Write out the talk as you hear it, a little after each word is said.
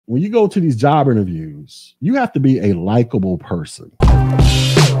when you go to these job interviews, you have to be a likable person. I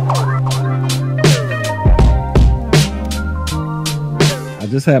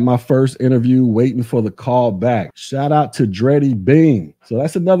just had my first interview, waiting for the call back. Shout out to Dreddy Bean. So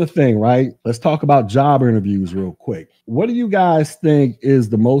that's another thing, right? Let's talk about job interviews real quick. What do you guys think is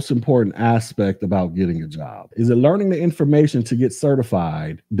the most important aspect about getting a job? Is it learning the information to get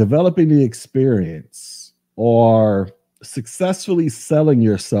certified, developing the experience, or successfully selling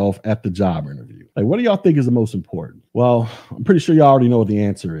yourself at the job interview? Like, what do y'all think is the most important? Well, I'm pretty sure y'all already know what the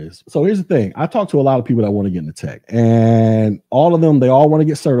answer is. So here's the thing. I talk to a lot of people that want to get into tech, and all of them, they all want to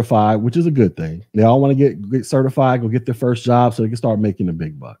get certified, which is a good thing. They all want to get certified, go get their first job so they can start making the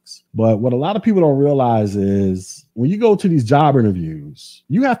big bucks. But what a lot of people don't realize is when you go to these job interviews,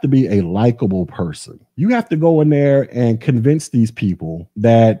 you have to be a likable person. You have to go in there and convince these people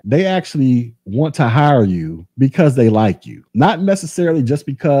that they actually want to hire you because they like you. Not necessarily just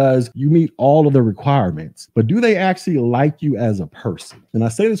because you meet all of the requirements, but do they actually like you as a person? And I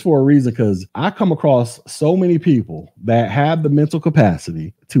say this for a reason because I come across so many people that have the mental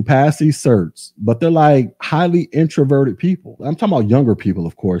capacity to pass these certs, but they're like highly introverted people. I'm talking about younger people,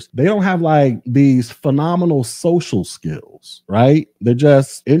 of course. They don't have like these phenomenal social skills, right? They're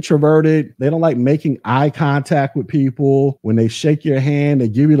just introverted. They don't like making eye contact with people. When they shake your hand, they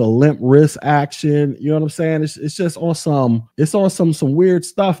give you the limp wrist action. You know what I'm saying? It's just on some weird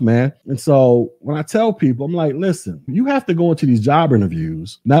stuff, man. And so when I tell people, I'm like, listen, you have to go into these job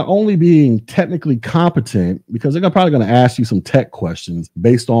interviews, not only being technically competent, because they're probably going to ask you some tech questions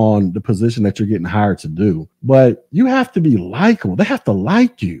based on the position that you're getting hired to do, but you have to be likable. They have to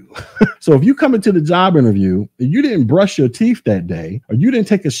like you. So if you come into the job interview and you didn't brush your teeth that day, or you didn't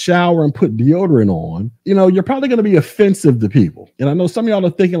take a shower and put deodorant on, you know, you're probably going to be offensive to people. And I know some of y'all are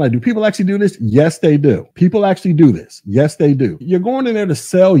thinking like, do people actually do this? Yes, they do. People actually do this. Yes, they do. You're going in there to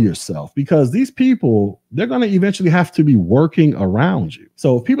sell yourself because these people, they're going to eventually have to be working around you.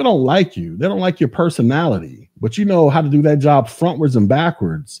 So if people don't like you, they don't like your personality, but you know how to do that job frontwards and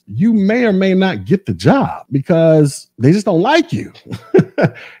backwards, you may or may not get the job because they just don't like you.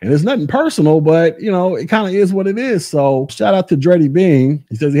 And it's nothing personal, but you know, it kind of is what it is. So shout out to Dreddy Bean.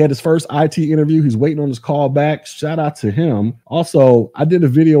 He says he had his first IT interview. He's waiting on his call back. Shout out to him. Also, I did a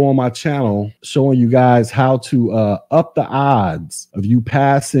video on my channel showing you guys how to up the odds of you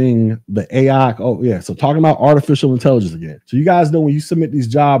passing the AI. Oh yeah. So talking about artificial intelligence again. So you guys know when you submit these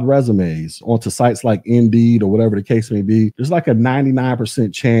job resumes onto sites like Indeed or whatever the case may be, there's like a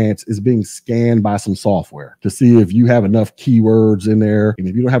 99% chance it's being scanned by some software to see if you have enough keywords in there. And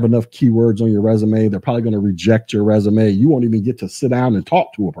if you don't have enough keywords on your resume, they're probably going to reject your resume. You won't even get to sit down and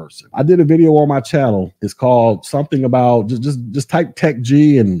talk to a person. I did a video on my channel. It's called something about just type Tech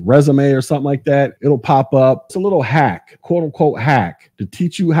G and resume or something like that. It'll pop up. It's a little hack, quote unquote hack, to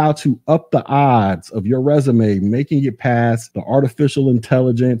teach you how to up the odds of your resume, making it past the artificial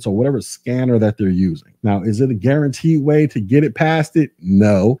intelligence or whatever scanner that they're using. Now, is it a guaranteed way to get it past it?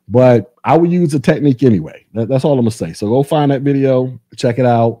 No, but I would use the technique anyway. That's all I'm gonna say. So go find that video, check it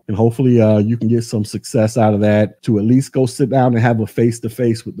out, and hopefully you can get some success out of that to at least go sit down and have a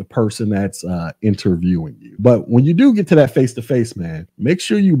face-to-face with the person that's interviewing you. But when you do get to that face-to-face, man, make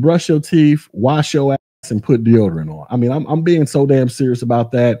sure you brush your teeth, wash your ass, and put deodorant on. I mean, I'm being so damn serious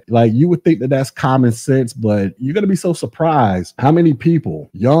about that. Like, you would think that that's common sense, but you're going to be so surprised how many people,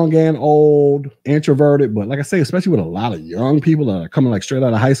 young and old, introverted, but like I say, especially with a lot of young people that are coming like straight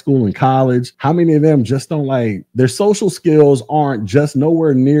out of high school and college, how many of them just don't like, their social skills aren't just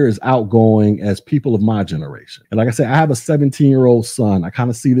nowhere near as outgoing as people of my generation. And like I said, I have a 17-year-old son. I kind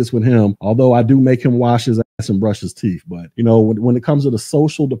of see this with him, although I do make him wash his ass and brush his teeth. But you know, when it comes to the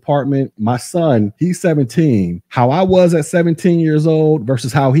social department, my son, he's 17. How I was at 17 years old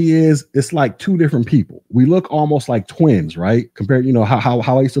versus how he is, it's like two different people. We look almost like twins, right? Compared, you know, how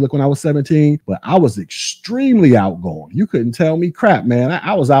I used to look when I was 17, but I was extremely outgoing. You couldn't tell me crap, man.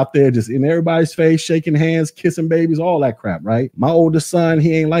 I was out there just in everybody's face, shaking hands, kissing babies, all that crap, right? My oldest son,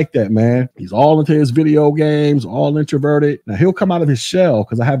 he ain't like that, man. He's all into his video games, all introverted. Now he'll come out of his shell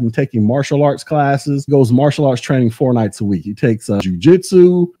because I have him taking martial arts classes. He goes martial arts training 4 nights a week. He takes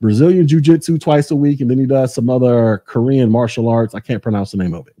jiu-jitsu, Brazilian jiu-jitsu twice a week, and then he does some other Korean martial arts. I can't pronounce the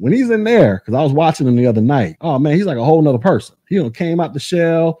name of it. When he's in there, because I was watching him the other night, oh man, he's like a whole nother person. He came out the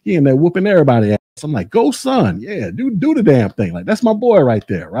shell. He in there whooping everybody ass. So I'm like, go son. Yeah, do the damn thing. Like, that's my boy right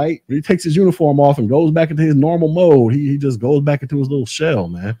there, right? When he takes his uniform off and goes back into his normal mode, he just goes back into his little shell,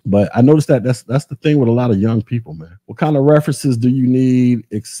 man. But I noticed that's the thing with a lot of young people, man. What kind of references do you need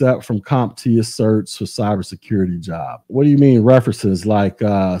except from CompTIA certs for cybersecurity job? What do you mean references? Like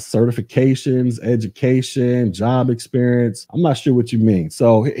certifications, education, job experience? I'm not sure what you mean.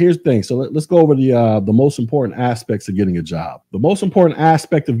 So here's the thing. So let's go over the most important aspects of getting a job. The most important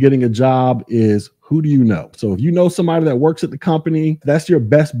aspect of getting a job is, who do you know? So if you know somebody that works at the company, that's your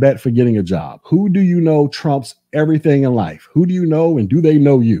best bet for getting a job. Who do you know trumps everything in life? Who do you know, and do they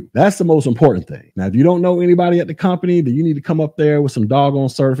know you? That's the most important thing. Now, if you don't know anybody at the company, then you need to come up there with some doggone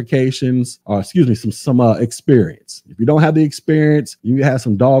certifications, or excuse me, some experience. If you don't have the experience, you need to have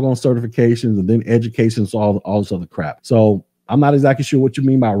some doggone certifications, and then education, so all this other crap. So I'm not exactly sure what you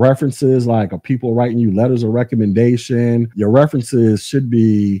mean by references. Like, are people writing you letters of recommendation? Your references should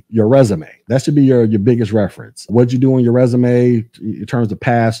be your resume. That should be your biggest reference. What'd you do on your resume in terms of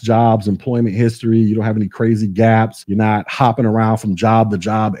past jobs, employment history? You don't have any crazy gaps. You're not hopping around from job to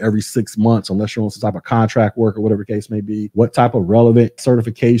job every 6 months unless you're on some type of contract work or whatever the case may be. What type of relevant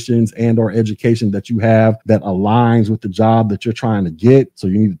certifications and or education that you have that aligns with the job that you're trying to get. So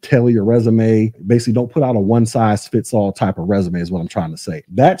you need to tailor your resume. Basically, don't put out a one-size-fits-all type of resume is what I'm trying to say.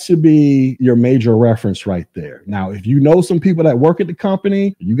 That should be your major reference right there. Now, if you know some people that work at the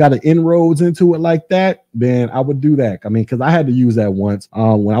company, you got an inroads into it like that, then I would do that. I mean, because I had to use that once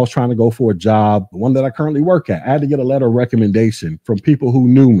when I was trying to go for a job, the one that I currently work at. I had to get a letter of recommendation from people who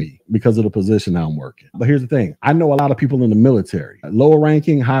knew me because of the position I'm working. But here's the thing. I know a lot of people in the military, lower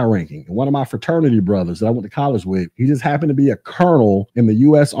ranking, high ranking. And one of my fraternity brothers that I went to college with, he just happened to be a colonel in the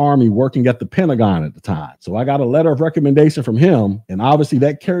U.S. Army working at the Pentagon at the time. So I got a letter of recommendation from him. And obviously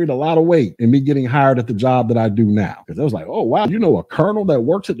that carried a lot of weight in me getting hired at the job that I do now. Because I was like, oh, wow, you know a colonel that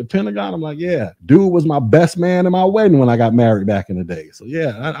works at the Pentagon? I'm like, yeah, dude was my best man in my wedding when I got married back in the day. So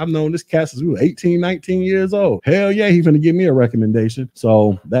yeah, I've known this cat since we were 18, 19 years old. Hell yeah, he's going to give me a recommendation.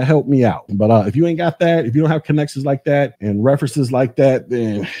 So that helped me out. But if you ain't got that, if you don't have connections like that and references like that,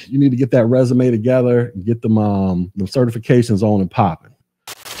 then you need to get that resume together and get them certifications on and popping.